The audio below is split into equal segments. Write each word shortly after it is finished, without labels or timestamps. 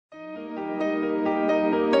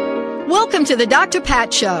Welcome to the Dr.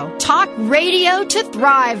 Pat Show. Talk radio to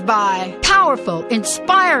thrive by. Powerful,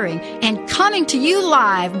 inspiring, and coming to you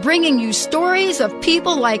live, bringing you stories of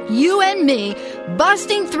people like you and me,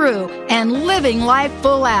 busting through and living life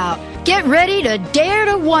full out. Get ready to dare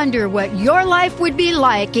to wonder what your life would be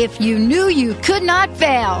like if you knew you could not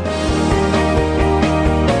fail.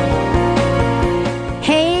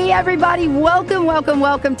 Hey, everybody.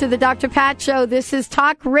 Welcome to the Dr. Pat Show. This is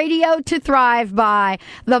Talk Radio to Thrive by,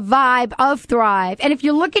 the vibe of Thrive. And if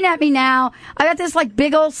you're looking at me now, I got this like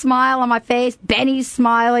big old smile on my face. Benny's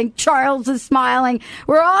smiling. Charles is smiling.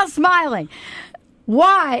 We're all smiling.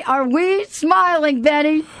 Why are we smiling,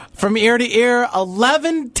 Benny? From ear to ear,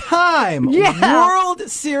 11-time World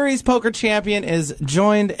Series poker champion is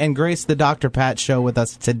joined and graced the Dr. Pat Show with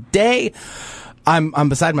us today. I'm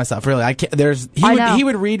beside myself, really. I can't. He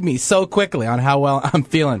would read me so quickly on how well I'm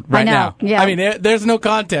feeling right now. Yeah. I mean, there's no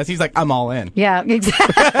contest. He's like, I'm all in. Yeah,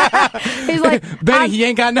 exactly. He's like, Benny, he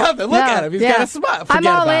ain't got nothing. Look at him. He's got a smile. I'm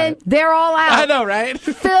all in. They're all out. I know, right?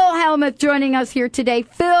 Phil Hellmuth joining us here today.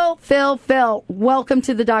 Phil, welcome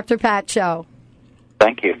to the Dr. Pat Show.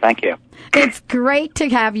 Thank you. It's great to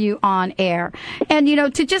have you on air. And,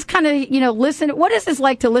 to just kind of, listen. What is this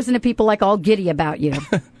like to listen to people like all giddy about you?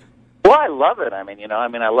 Well, I love it. I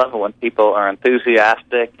love it when people are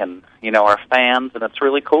enthusiastic and, are fans, and it's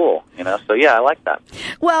really cool, So, yeah, I like that.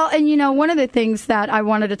 Well, and, one of the things that I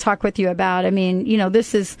wanted to talk with you about,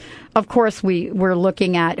 this is, of course, we're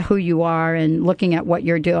looking at who you are and looking at what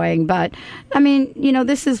you're doing. But,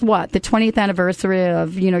 this is what? The 20th anniversary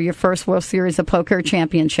of, your first World Series of Poker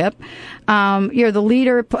Championship. You're the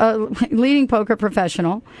leading poker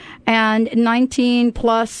professional. And 19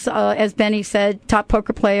 plus, as Benny said, top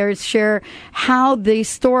poker players share how the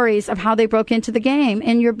stories of how they broke into the game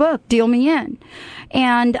in your book, Deal Me In.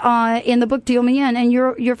 And in the book, Deal Me In, and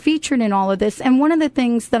you're featured in all of this. And one of the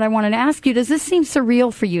things that I wanted to ask you, does this seem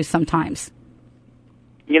surreal for you sometimes?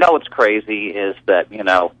 What's crazy is that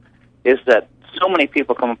so many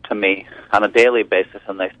people come up to me on a daily basis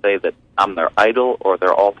and they say that I'm their idol or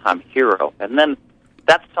their all-time hero. And then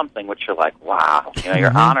that's something which you're like, wow,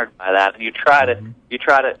 you're honored by that. And you try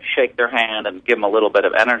to shake their hand and give them a little bit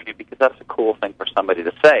of energy because that's a cool thing for somebody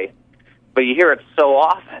to say. But you hear it so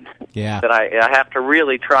often that I have to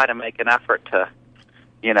really try to make an effort to,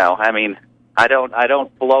 I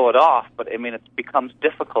don't blow it off, but it becomes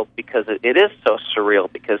difficult because it is so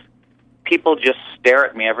surreal because people just stare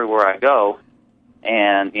at me everywhere I go,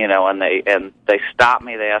 and they stop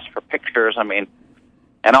me, they ask for pictures,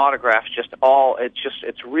 and autographs.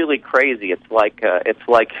 It's really crazy. It's like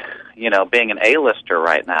being an A-lister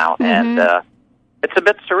right now, and it's a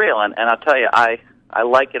bit surreal. And I'll tell you, I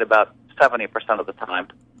like it about 70% of the time,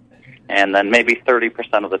 and then maybe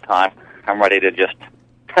 30% of the time, I'm ready to just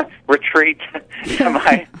retreat to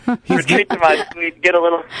my suite, get a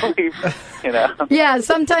little sleep, Yeah,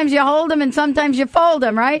 sometimes you hold them and sometimes you fold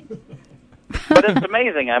them, right? But it's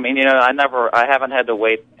amazing. I haven't had to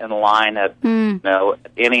wait in line at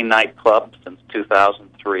any nightclub since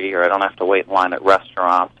 2003, or I don't have to wait in line at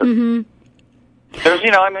restaurants. There's,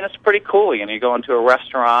 it's pretty cool. You go into a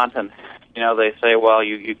restaurant and they say, well,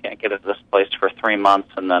 you can't get into this place for 3 months,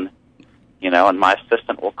 and then, and my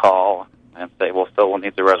assistant will call and say, well, Phil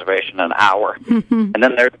needs a reservation in an hour. And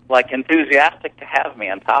then they're, enthusiastic to have me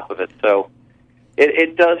on top of it. So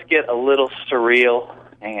it does get a little surreal,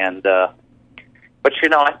 and but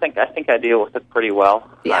I think I deal with it pretty well.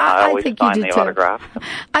 Yeah, I always think sign you do the too. autograph.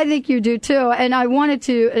 I think you do too. And I wanted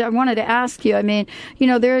to ask you.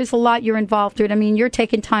 There is a lot you're involved in. You're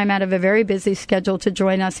taking time out of a very busy schedule to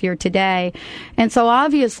join us here today, and so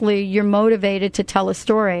obviously you're motivated to tell a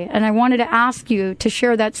story. And I wanted to ask you to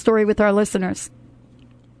share that story with our listeners.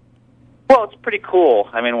 Well, it's pretty cool.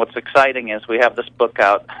 What's exciting is we have this book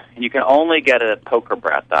out, and you can only get it at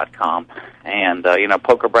pokerbrat.com. And,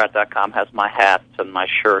 pokerbrat.com has my hats and my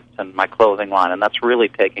shirts and my clothing line, and that's really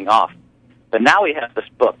taking off. But now we have this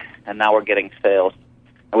book, and now we're getting sales,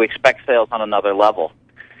 and we expect sales on another level.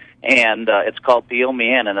 And it's called Deal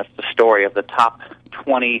Me In, and it's the story of the top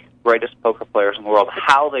 20 greatest poker players in the world,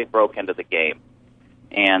 how they broke into the game.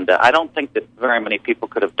 And I don't think that very many people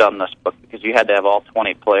could have done this book because you had to have all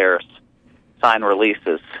 20 players sign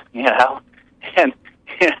releases, and I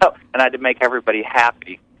had to make everybody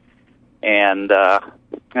happy, and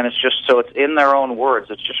it's just so it's in their own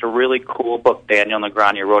words. It's just a really cool book. Daniel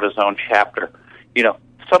Negreanu wrote his own chapter.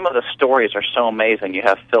 Some of the stories are so amazing. You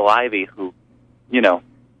have Phil Ivey, who,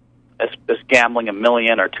 is gambling $1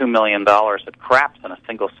 million or $2 million at craps in a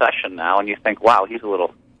single session now, and you think, wow, he's a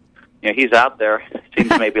little, he's out there.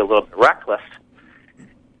 Seems maybe a little bit reckless.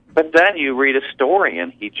 But then you read a story,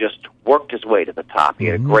 and he just worked his way to the top. He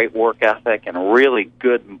had a great work ethic and really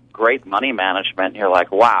great money management. And you're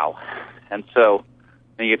like, wow. And so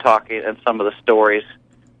you talk in some of the stories,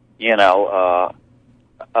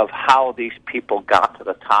 of how these people got to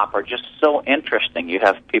the top are just so interesting. You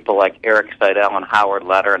have people like Eric Seidel and Howard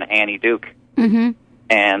Leder and Annie Duke. Mm-hmm.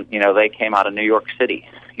 And, they came out of New York City.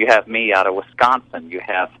 You have me out of Wisconsin. You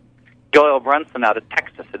have Doyle Brunson out of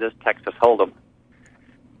Texas. It is Texas Hold'em.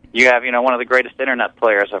 You have, one of the greatest Internet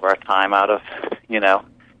players of our time out of,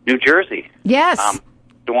 New Jersey. Yes.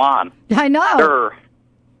 Dwan. I know. Durr.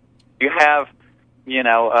 You have,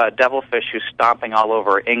 Devilfish who's stomping all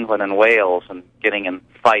over England and Wales and getting in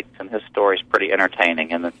fights, and his story's pretty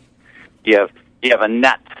entertaining. And then you have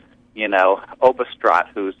Annette, Obestrat,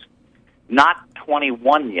 who's not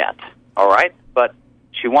 21 yet, all right? But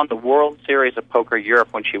she won the World Series of Poker Europe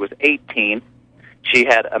when she was 18. She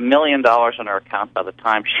had $1 million in her account by the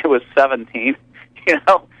time she was 17.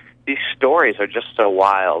 These stories are just so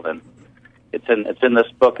wild, and it's in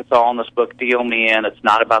this book. It's all in this book, Deal Me In. It's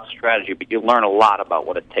not about strategy, but you learn a lot about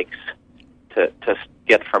what it takes to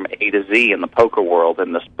get from A to Z in the poker world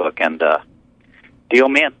in this book. And Deal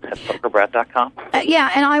Me In at pokerbrat.com.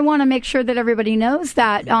 Yeah, and I want to make sure that everybody knows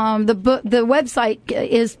that the website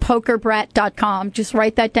is pokerbrat.com. Just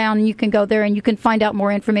write that down, and you can go there and you can find out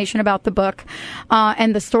more information about the book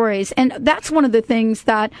and the stories. And that's one of the things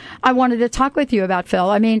that I wanted to talk with you about, Phil.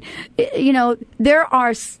 I mean, there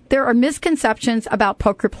are misconceptions about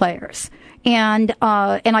poker players. And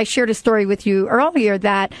I shared a story with you earlier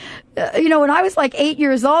that, when I was like 8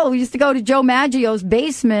 years old, we used to go to Joe Maggio's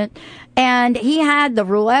basement, and he had the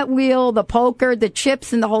roulette wheel, the poker, the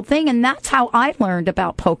chips, and the whole thing. And that's how I learned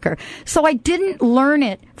about poker. So I didn't learn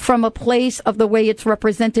it from a place of the way it's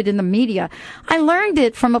represented in the media. I learned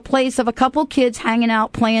it from a place of a couple kids hanging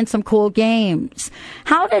out, playing some cool games.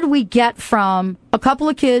 How did we get from a couple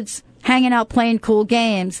of kids hanging out playing cool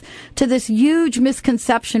games to this huge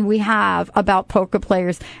misconception we have about poker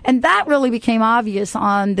players? And that really became obvious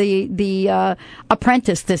on the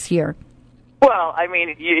Apprentice this year. Well, I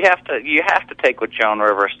mean, you have to take what Joan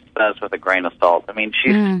Rivers says with a grain of salt. I mean,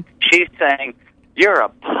 she's saying you're a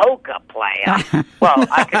poker player. Well,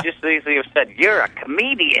 I could just easily have said you're a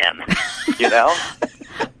comedian.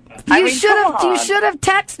 You should have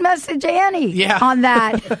text messaged Annie on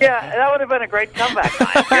that. Yeah, that would have been a great comeback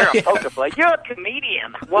line. You're a poker player. You're a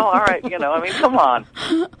comedian. Well, all right, come on.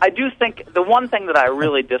 I do think the one thing that I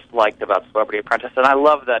really disliked about Celebrity Apprentice, and I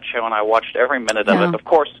loved that show, and I watched every minute of it. Of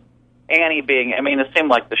course, Annie it seemed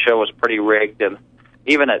like the show was pretty rigged, and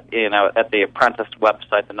even at the Apprentice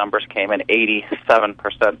website, the numbers came in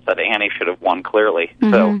 87% said Annie should have won clearly.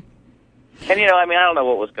 Mm-hmm. So. And I don't know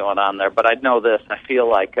what was going on there, but I know this. I feel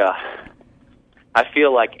like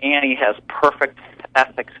Annie has perfect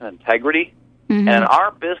ethics and integrity. Mm-hmm. And in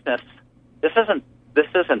our business, this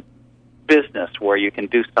isn't business where you can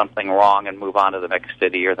do something wrong and move on to the next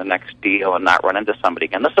city or the next deal and not run into somebody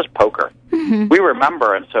again. This is poker. Mm-hmm. We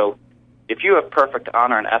remember, and so if you have perfect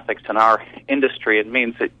honor and ethics in our industry, it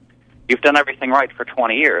means that you've done everything right for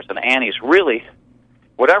 20 years. And Annie's really,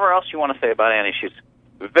 whatever else you want to say about Annie, she's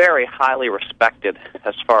very highly respected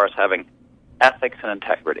as far as having ethics and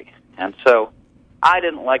integrity. And so I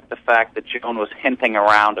didn't like the fact that Joan was hinting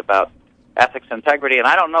around about ethics and integrity, and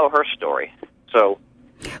I don't know her story. So,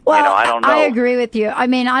 I don't know. I agree with you. I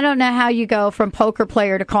mean, I don't know how you go from poker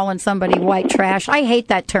player to calling somebody white trash. I hate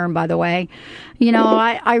that term, by the way.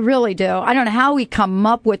 I really do. I don't know how we come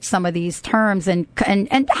up with some of these terms and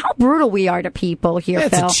how brutal we are to people here,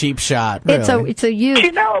 Phil. It's a cheap shot, really. It's a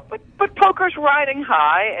huge... But poker's riding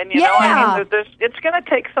high, and it's going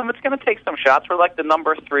to take some shots. We're like the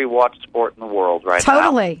number 3 watched sport in the world right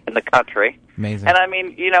now. In the country. Amazing.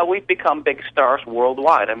 And we've become big stars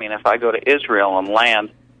worldwide. I mean, if I go to Israel and land,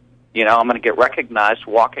 I'm going to get recognized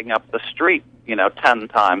walking up the street, 10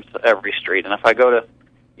 times every street. And if I go to,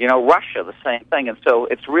 Russia, the same thing. And so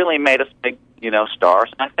it's really made us big,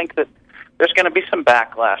 stars. And I think that there's going to be some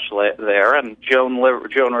backlash there, and Joan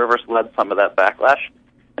Rivers led some of that backlash.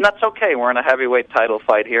 And that's okay. We're in a heavyweight title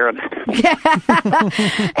fight here.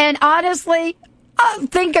 And honestly,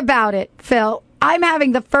 think about it, Phil. I'm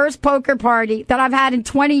having the first poker party that I've had in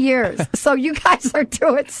 20 years. So you guys are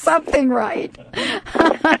doing something right.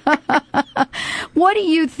 What do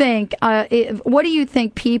you think? What do you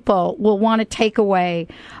think people will want to take away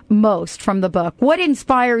most from the book? What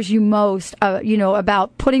inspires you most,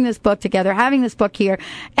 about putting this book together, having this book here,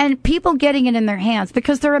 and people getting it in their hands?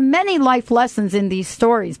 Because there are many life lessons in these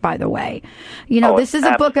stories, by the way. This is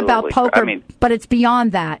a book about poker, but it's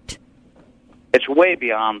beyond that. It's way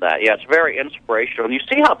beyond that. Yeah, it's very inspirational. And you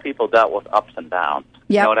see how people dealt with ups and downs.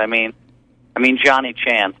 You know what I mean? I mean, Johnny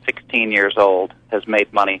Chan, 16 years old, has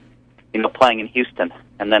made money, playing in Houston,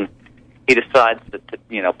 and then he decides that,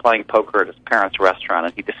 playing poker at his parents' restaurant,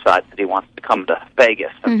 and he decides that he wants to come to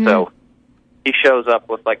Vegas. And so he shows up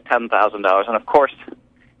with like $10,000, and of course,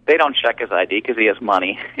 they don't check his ID because he has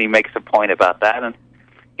money. He makes a point about that, and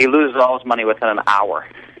he loses all his money within an hour.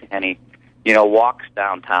 And he, walks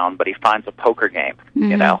downtown, but he finds a poker game,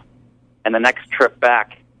 And the next trip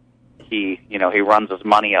back, he runs his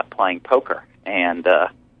money up playing poker. And,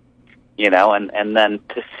 and then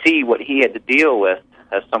to see what he had to deal with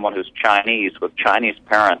as someone who's Chinese, with Chinese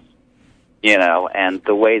parents, and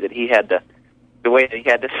the way that he had to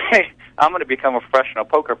say, I'm going to become a professional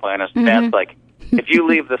poker player. And his dad's like, if you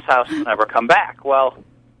leave this house and never come back, well,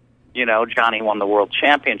 Johnny won the world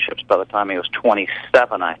championships by the time he was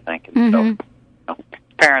 27, I think. And so,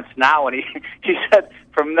 parents now, and he said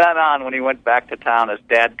from then on, when he went back to town, his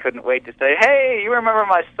dad couldn't wait to say, hey, you remember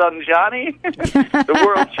my son Johnny, the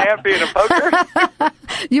world champion of poker?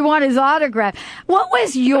 You want his autograph. What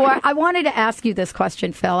was I wanted to ask you this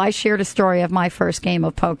question, Phil. I shared a story of my first game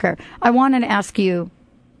of poker. I wanted to ask you,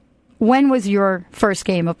 when was your first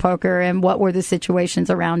game of poker, and what were the situations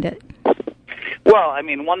around it? Well, I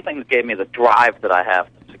mean, one thing that gave me the drive that I have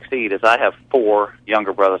to succeed is I have 4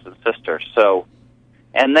 younger brothers and sisters.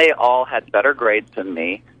 And they all had better grades than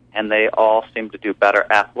me, and they all seemed to do better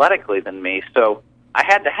athletically than me. So I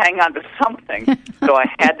had to hang on to something, so I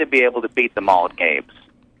had to be able to beat them all at games.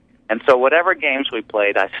 And so whatever games we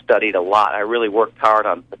played, I studied a lot. I really worked hard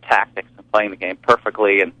on the tactics and playing the game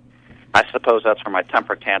perfectly, and I suppose that's where my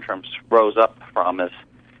temper tantrums rose up from, is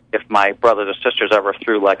if my brothers or sisters ever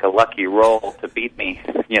threw like a lucky roll to beat me,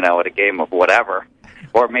 at a game of whatever,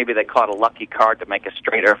 or maybe they caught a lucky card to make a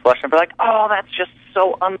straight or a flush, and be like, oh, that's just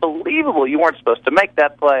so unbelievable. You weren't supposed to make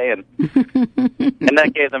that play. And and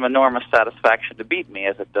that gave them enormous satisfaction to beat me,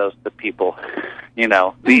 as it does the people,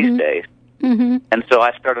 these days. And so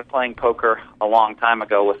I started playing poker a long time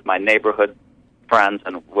ago with my neighborhood friends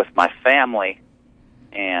and with my family.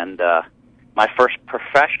 And my first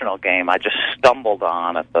professional game I just stumbled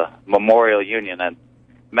on at the Memorial Union in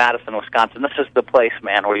Madison, Wisconsin. This is the place,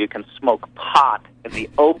 man, where you can smoke pot in the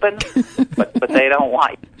open, but they don't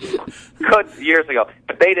want you. Good, years ago,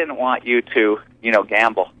 but they didn't want you to,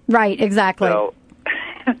 gamble. Right, exactly.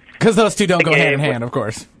 Because those two don't go hand in hand, of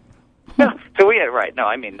course. So we had, right, no,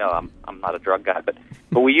 I'm not a drug guy, but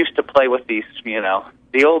we used to play with these,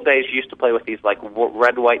 the old days you used to play with these, like,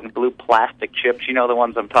 red, white, and blue plastic chips. You know the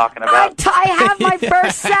ones I'm talking about? I have my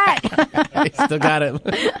first set. You still got it.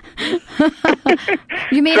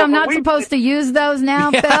 You mean I'm not supposed to use those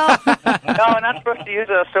now, Phil? No, I'm not supposed to use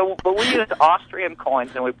those. But we used Austrian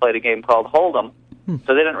coins, and we played a game called Hold'em.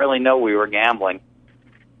 So they didn't really know we were gambling.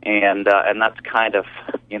 And that's kind of,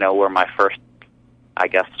 where my first, I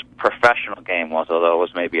guess, professional game was, although it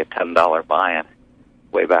was maybe a $10 buy-in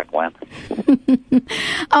way back when.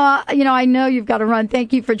 I know you've got to run.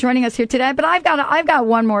 Thank you for joining us here today. But I've got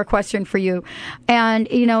one more question for you, and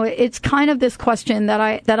it's kind of this question that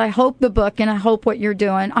I hope the book and I hope what you're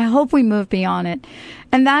doing, I hope we move beyond it,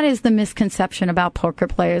 and that is the misconception about poker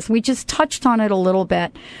players. We just touched on it a little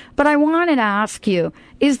bit, but I wanted to ask you: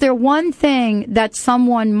 is there one thing that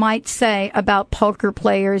someone might say about poker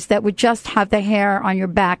players that would just have the hair on your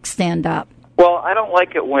back stand up? Well, I don't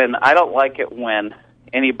like it when I don't like it when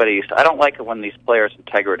these players'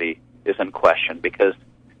 integrity is in question, because,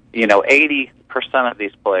 80% of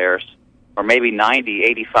these players, or maybe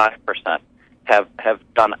 90, 85%, have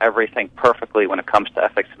done everything perfectly when it comes to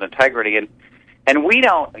ethics and integrity. And we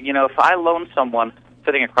don't, if I loan someone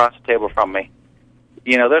sitting across the table from me,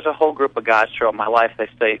 there's a whole group of guys throughout my life, they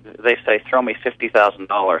say, throw me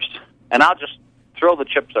 $50,000, and I'll just throw the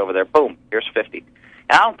chips over there, boom, here's 50.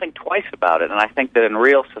 And I don't think twice about it, and I think that in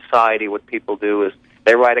real society what people do is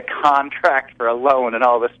they write a contract for a loan and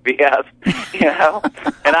all this BS,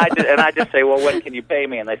 And I just say, well, when can you pay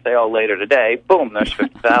me? And they say, oh, later today. Boom, there's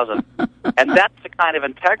 $50,000. And that's the kind of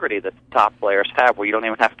integrity that the top players have, where you don't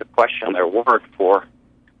even have to question their word for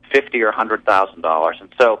 $50,000 or $100,000.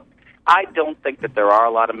 And so I don't think that there are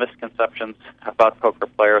a lot of misconceptions about poker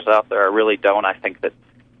players out there. I really don't. I think that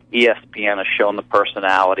ESPN has shown the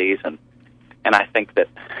personalities, and I think that,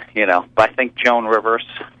 I think Joan Rivers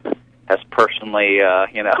has personally,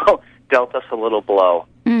 dealt us a little blow.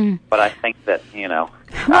 But I think that,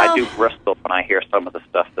 I do bristle when I hear some of the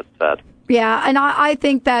stuff that's said. Yeah, and I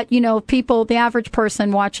think that, people, the average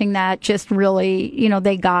person watching that just really,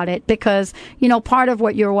 they got it, because, part of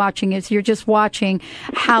what you're watching is you're just watching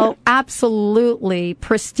how absolutely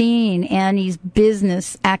pristine Annie's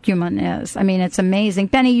business acumen is. I mean, it's amazing.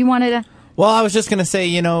 Benny, you wanted to... Well, I was just going to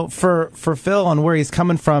say, for Phil and where he's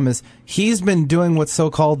coming from is he's been doing what's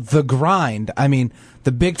so-called the grind. I mean,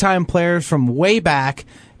 the big-time players from way back,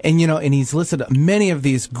 and he's listed many of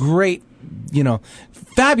these great,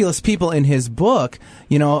 fabulous people in his book,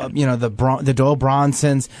 the Doyle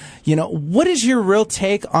Bronsons. What is your real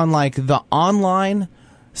take on, like, the online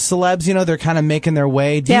celebs? They're kind of making their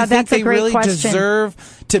way. Do you think they really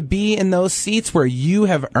deserve to be in those seats where you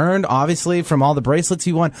have earned, obviously, from all the bracelets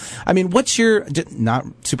you won? I mean, what's your, not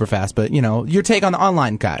super fast, but, your take on the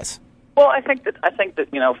online guys? Well, I think that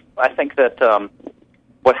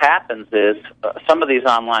what happens is some of these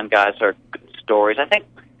online guys are good stories. I think,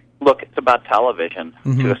 look, it's about television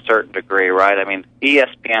to a certain degree, right? I mean,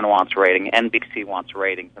 ESPN wants rating, NBC wants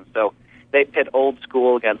ratings, and so they pit old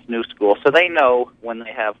school against new school. So they know when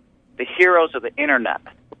they have the heroes of the Internet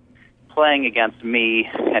playing against me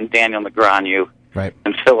and Daniel Negreanu right.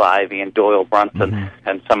 and Phil Ivey and Doyle Brunson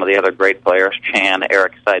and some of the other great players, Chan,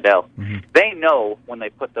 Eric Seidel. They know when they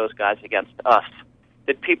put those guys against us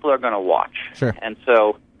that people are going to watch. Sure. And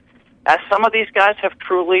so as some of these guys have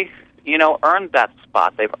truly, earned that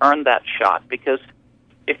spot, they've earned that shot, because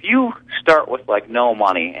if you start with, like, no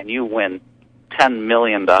money and you win $10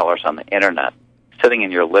 million on the Internet sitting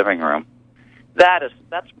in your living room, that's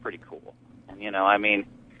pretty cool. And,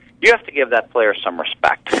 you have to give that player some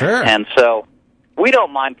respect. Sure. And so we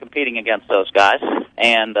don't mind competing against those guys,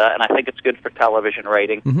 and I think it's good for television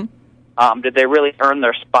rating. Did they really earn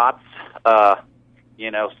their spots,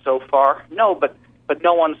 so far? No, but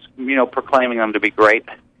no one's, proclaiming them to be great.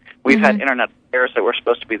 We've had Internet players that were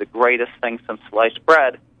supposed to be the greatest thing since sliced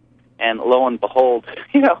bread, and lo and behold,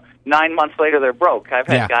 9 months later they're broke. I've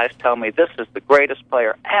had guys tell me, this is the greatest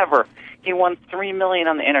player ever. He won $3 million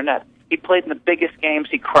on the Internet. He played in the biggest games.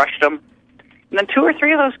 He crushed them. And then 2 or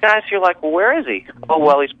 3 of those guys, you're like, well, where is he? Oh,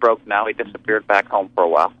 well, he's broke now. He disappeared back home for a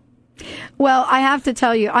while. Well, I have to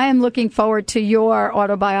tell you, I am looking forward to your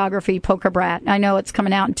autobiography, Poker Brat. I know it's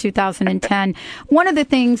coming out in 2010. One of the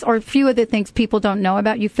things, or a few of the things people don't know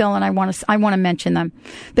about you, Phil, and I want to mention them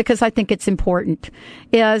because I think it's important,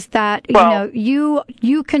 is that you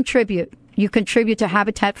contribute. You contribute to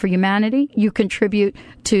Habitat for Humanity. You contribute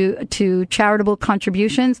to charitable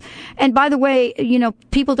contributions. And by the way,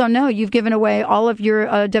 people don't know you've given away all of your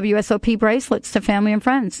WSOP bracelets to family and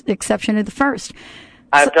friends, exception of the first.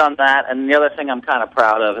 I've done that, and the other thing I'm kind of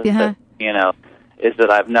proud of is that, is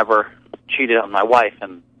that I've never cheated on my wife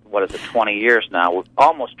in, 20 years now?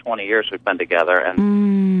 Almost 20 years we've been together,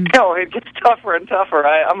 and, it gets tougher and tougher.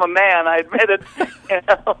 I'm a man, I admit it. It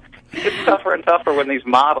gets tougher and tougher when these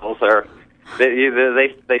models are,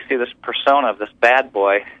 they see this persona of this bad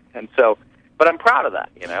boy, and so, but I'm proud of that,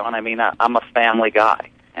 and I'm a family guy,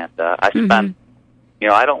 and I spend,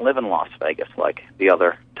 I don't live in Las Vegas like the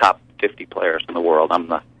other top 50 players in the world. I'm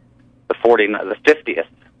the 50th,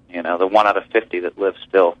 the 1 out of 50 that lives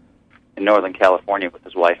still in Northern California with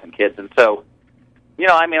his wife and kids. And so,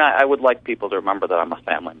 I would like people to remember that I'm a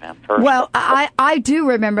family man first. Well, I do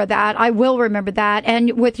remember that. I will remember that.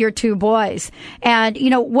 And with your 2 boys. And,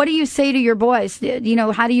 what do you say to your boys?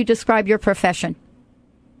 How do you describe your profession?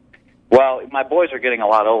 Well, my boys are getting a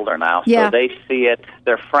lot older now, so they see it.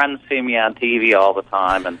 Their friends see me on TV all the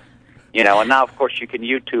time, and and now, of course, you can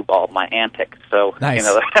YouTube all my antics. So, nice.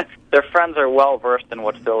 Their friends are well-versed in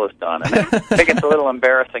what Phil has done. And I think it's a little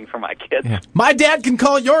embarrassing for my kids. Yeah. My dad can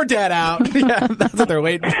call your dad out. Yeah, that's what they're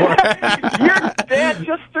waiting for. Your dad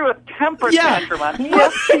just threw a temper tantrum on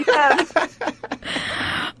ESPN.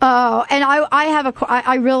 Oh, and I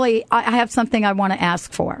have something I want to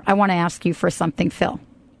ask for. I want to ask you for something, Phil.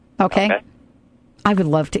 Okay? I would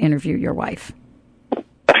love to interview your wife.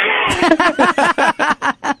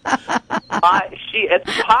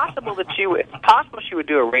 It's possible she would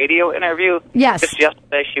do a radio interview. Yes. Just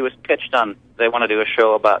yesterday she was pitched on. They want to do a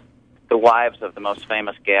show about the wives of the most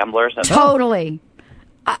famous gamblers. And totally.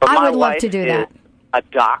 I would love to do that. A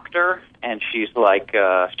doctor, and she's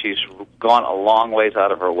gone a long ways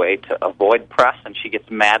out of her way to avoid press, and she gets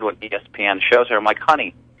mad when ESPN shows her. I'm like,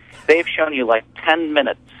 honey, they've shown you 10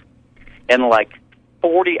 minutes in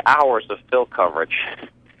 40 hours of Phil coverage.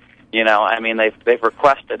 They've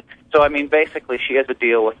requested. So, basically she has a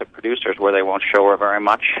deal with the producers where they won't show her very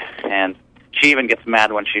much, and she even gets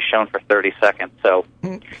mad when she's shown for 30 seconds. So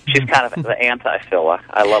she's kind of the anti-Phil.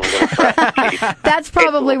 I love a little press. That's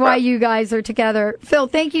probably why you guys are together. Phil,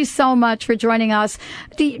 thank you so much for joining us.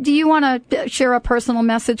 Do you want to share a personal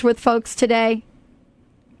message with folks today?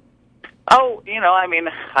 Oh,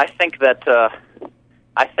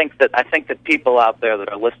 I think that people out there that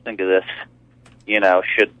are listening to this,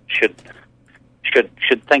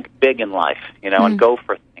 should think big in life, and go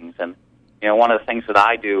for things. And one of the things that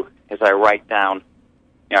I do is I write down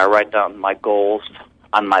my goals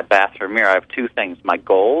on my bathroom mirror. I have two things, my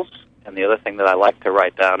goals, and the other thing that I like to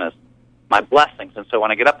write down is my blessings. And so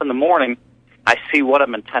when I get up in the morning, I see what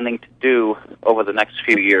I'm intending to do over the next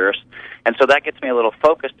few years. And so that gets me a little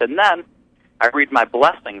focused. And then I read my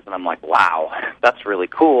blessings, and I'm like, wow, that's really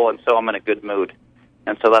cool. And so I'm in a good mood.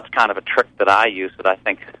 And so that's kind of a trick that I use that I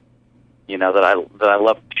think, that I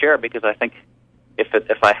love to share, because I think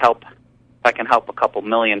if I can help a couple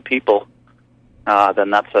million people,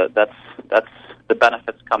 then that's the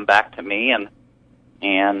benefits come back to me and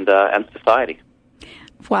society.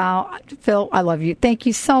 Wow. Phil, I love you. Thank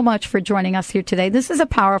you so much for joining us here today. This is a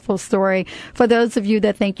powerful story. For those of you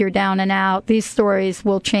that think you're down and out, these stories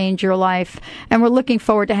will change your life. And we're looking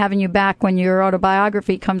forward to having you back when your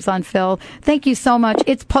autobiography comes on, Phil. Thank you so much.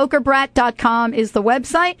 It's pokerbrat.com is the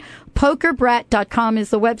website. Pokerbrat.com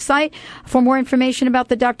is the website. For more information about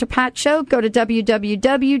The Dr. Pat Show, go to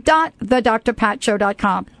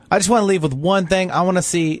www.thedrpatshow.com. I just want to leave with one thing. I want to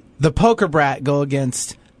see the Poker Brat go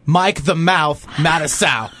against Mike the Mouth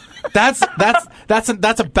Mattisau. That's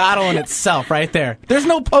a battle in itself right there. There's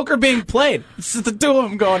no poker being played. It's just the two of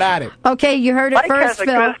them going at it. Okay, you heard it first,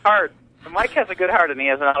 Phil. Mike has a good heart, and he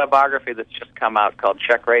has an autobiography that's just come out called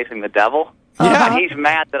Check Raising the Devil. Yeah. He's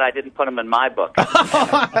mad that I didn't put him in my book.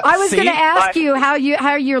 I was going to ask you how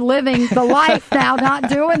you're living the life now, not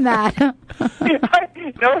doing that. No,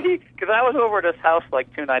 because I was over at his house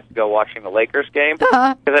like 2 nights ago watching the Lakers game.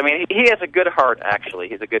 Because he has a good heart. Actually,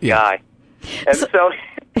 he's a good guy. And so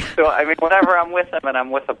whenever I'm with him and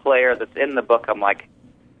I'm with a player that's in the book, I'm like,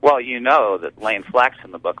 well, that Lane Flack's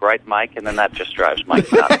in the book, right, Mike? And then that just drives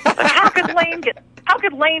Mike nuts. Like, how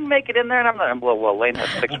could Lane make it in there? And I'm like, well, Lane has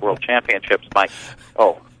 6 world championships, Mike.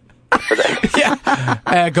 Oh.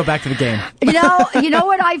 Yeah. Go back to the game. You know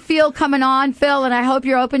what I feel coming on, Phil, and I hope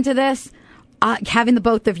you're open to this? Having the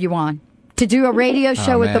both of you on to do a radio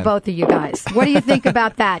show with the both of you guys. What do you think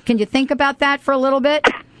about that? Can you think about that for a little bit?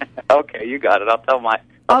 Okay, you got it. I'll tell my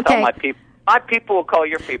people. My people will call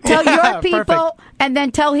your people. Tell your people, and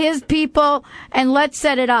then tell his people, and let's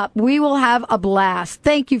set it up. We will have a blast.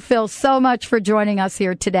 Thank you, Phil, so much for joining us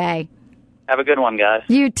here today. Have a good one, guys.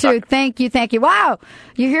 You too. Thank you. Wow.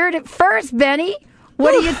 You heard it first, Benny.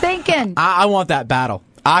 What are you thinking? I want that battle.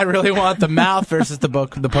 I really want the Mouth versus the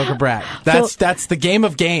Poker Brat. That's the game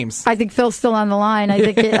of games. I think Phil's still on the line.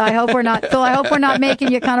 I hope we're not, Phil. I hope we're not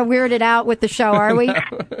making you kind of weirded out with the show, are we? No,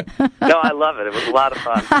 I love it. It was a lot of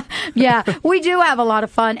fun. Yeah, we do have a lot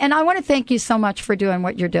of fun, and I want to thank you so much for doing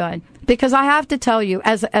what you're doing, because I have to tell you,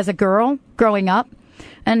 as a girl growing up,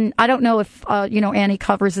 and I don't know if Annie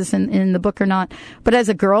covers this in the book or not, but as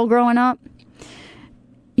a girl growing up,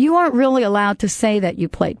 you weren't really allowed to say that you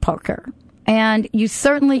played poker. And you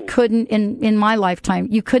certainly couldn't, in my lifetime,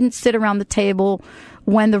 you couldn't sit around the table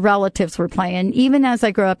when the relatives were playing. Even as I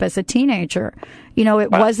grew up as a teenager,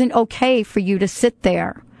 it wasn't okay for you to sit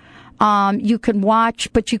there. You could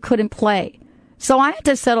watch, but you couldn't play. So I had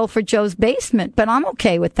to settle for Joe's basement, but I'm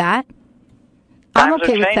okay with that. I'm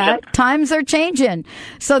okay with that. Times are changing.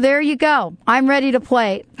 So there you go. I'm ready to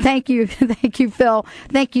play. Thank you. Thank you, Phil.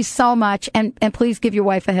 Thank you so much. And please give your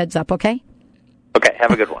wife a heads up, okay? Okay,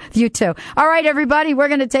 have a good one. You too. All right, everybody, we're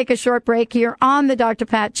going to take a short break here on the Dr.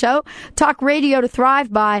 Pat Show. Talk radio to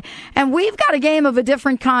thrive by. And we've got a game of a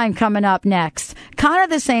different kind coming up next. Kind of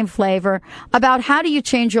the same flavor about how do you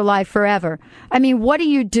change your life forever? I mean, what do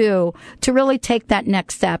you do to really take that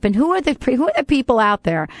next step? And who are the people out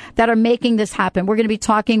there that are making this happen? We're going to be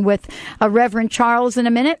talking with Reverend Charles in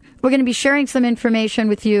a minute. We're going to be sharing some information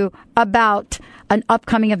with you about an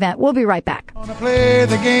upcoming event. We'll be right back. Want to play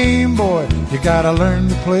the game, boy? You gotta learn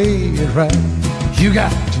to play it right. You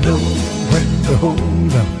got to know when to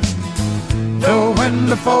hold up, know when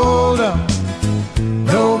to fold up,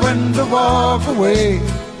 know when to walk away,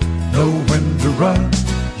 know when to run.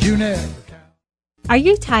 You never count. Are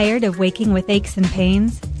you tired of waking with aches and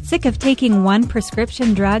pains? Sick of taking one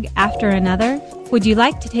prescription drug after another? Would you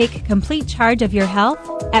like to take complete charge of your health?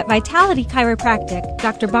 At Vitality Chiropractic,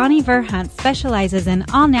 Dr. Bonnie Verhunt specializes in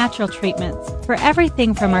all-natural treatments for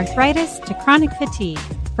everything from arthritis to chronic fatigue.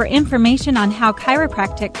 For information on how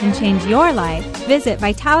chiropractic can change your life, visit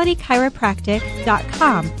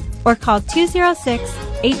vitalitychiropractic.com or call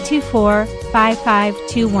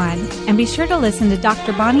 206-824-5521. And be sure to listen to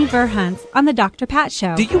Dr. Bonnie Verhunt on The Dr. Pat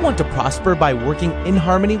Show. Do you want to prosper by working in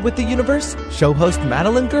harmony with the universe? Show host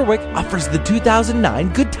Madeline Gerwick offers the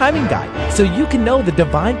 2009 Good Timing Guide so you can know the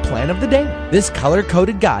divine plan of the day. This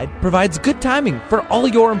color-coded guide provides good timing for all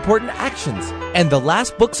your important actions. And the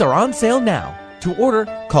last books are on sale now. To order,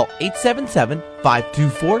 call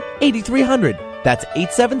 877-524-8300. That's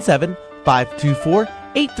 877-524-8300.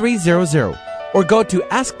 524-8300 or go to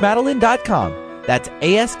askmadeline.com. That's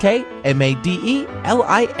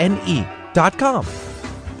AskMadeline.com.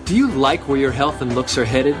 Do you like where your health and looks are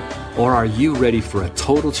headed? Or are you ready for a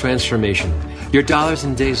total transformation? Your dollars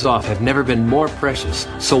and days off have never been more precious,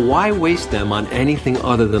 so why waste them on anything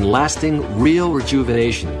other than lasting, real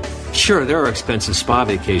rejuvenation? Sure, there are expensive spa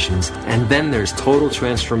vacations, and then there's total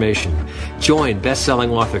transformation. Join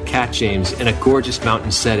best-selling author Kat James in a gorgeous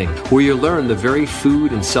mountain setting where you learn the very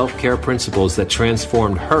food and self-care principles that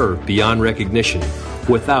transformed her beyond recognition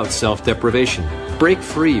without self-deprivation. Break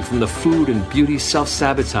free from the food and beauty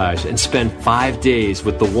self-sabotage and spend 5 days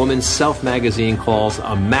with the woman Self magazine calls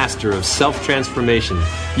a master of self-transformation.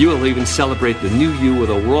 You will even celebrate the new you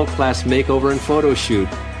with a world-class makeover and photo shoot.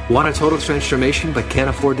 Want a total transformation but can't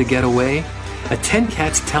afford to get away? Attend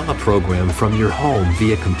Kat's teleprogram from your home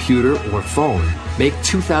via computer or phone. Make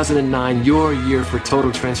 2009 your year for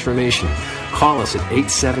total transformation. Call us at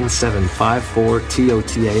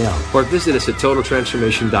 877-54-TOTAL or visit us at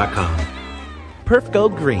totaltransformation.com. Perf Go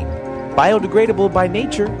Green. Biodegradable by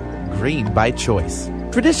nature, green by choice.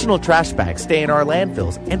 Traditional trash bags stay in our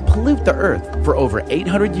landfills and pollute the earth for over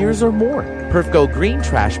 800 years or more. Perf Go Green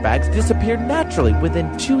trash bags disappear naturally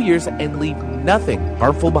within 2 years and leave nothing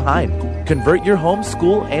harmful behind. Convert your home,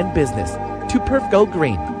 school, and business to Perf Go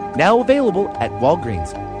Green. Now available at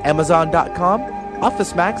Walgreens, Amazon.com,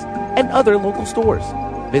 OfficeMax, and other local stores.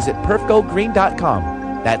 Visit perfgogreen.com.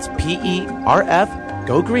 That's PERF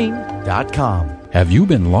Have you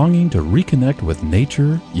been longing to reconnect with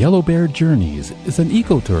nature? Yellow Bear Journeys is an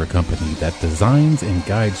eco-tour company that designs and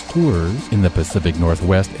guides tours in the Pacific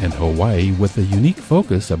Northwest and Hawaii with a unique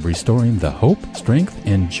focus of restoring the hope, strength,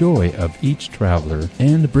 and joy of each traveler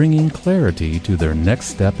and bringing clarity to their next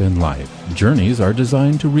step in life. Journeys are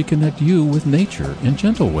designed to reconnect you with nature in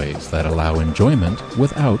gentle ways that allow enjoyment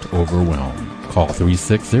without overwhelm. Call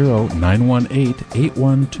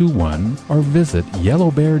 360-918-8121 or visit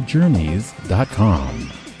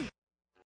yellowbearjourneys.com.